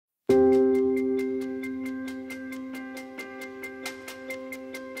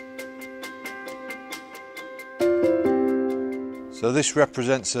So this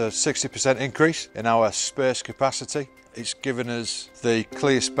represents a 60% increase in our space capacity. It's given us the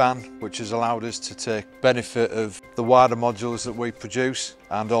clearspan, which has allowed us to take benefit of the wider modules that we produce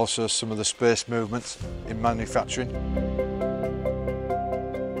and also some of the space movements in manufacturing.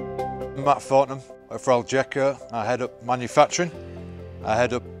 Matt Fortnum for Algeco. I head up manufacturing. I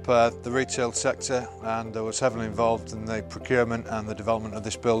head up the retail sector, and I was heavily involved in the procurement and the development of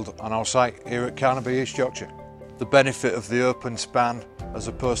this build on our site here at Carnaby, East Yorkshire. The benefit of the open span as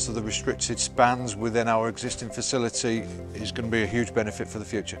opposed to the restricted spans within our existing facility is going to be a huge benefit for the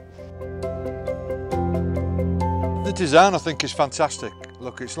future. The design I think is fantastic.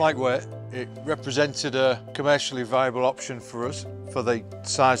 Look, it's lightweight. It represented a commercially viable option for us for the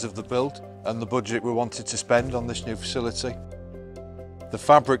size of the build and the budget we wanted to spend on this new facility. The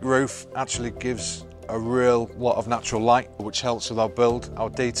fabric roof actually gives a real lot of natural light, which helps with our build,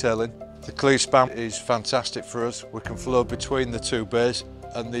 our detailing. The clearspan is fantastic for us. We can flow between the two bays,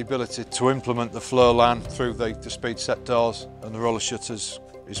 and the ability to implement the flow line through the speed set doors and the roller shutters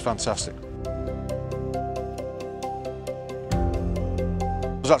is fantastic.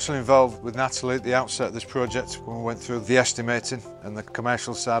 I was actually involved with Natalie at the outset of this project when we went through the estimating and the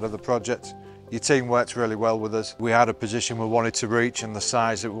commercial side of the project. Your team worked really well with us. We had a position we wanted to reach and the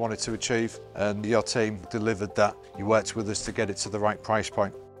size that we wanted to achieve, and your team delivered that. You worked with us to get it to the right price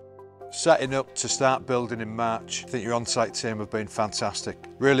point. Setting up to start building in March, I think your on-site team have been fantastic.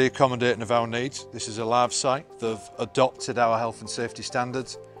 Really accommodating of our needs. This is a live site. They've adopted our health and safety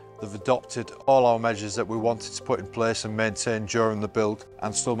standards. They've adopted all our measures that we wanted to put in place and maintain during the build,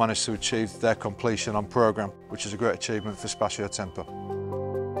 and still managed to achieve their completion on programme, which is a great achievement for Spaciotempo.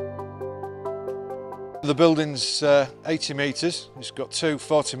 The building's 80 metres. It's got two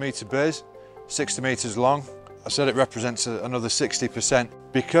 40-metre bays, 60 metres long. I said it represents another 60%.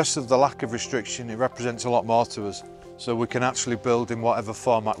 Because of the lack of restriction, it represents a lot more to us. So we can actually build in whatever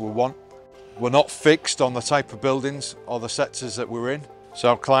format we want. We're not fixed on the type of buildings or the sectors that we're in. So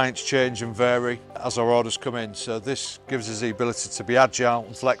our clients change and vary as our orders come in. So this gives us the ability to be agile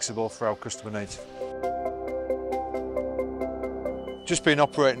and flexible for our customer needs. Just been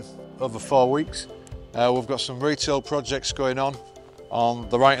operating over 4 weeks. We've got some retail projects going on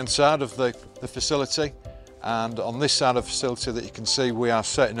the right hand side of the facility, and on this side of the facility that you can see, we are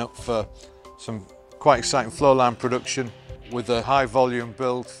setting up for some quite exciting flow line production with a high volume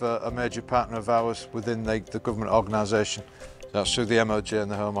build for a major partner of ours within the government organisation. That's through the MOJ and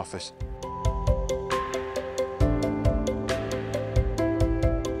the Home Office.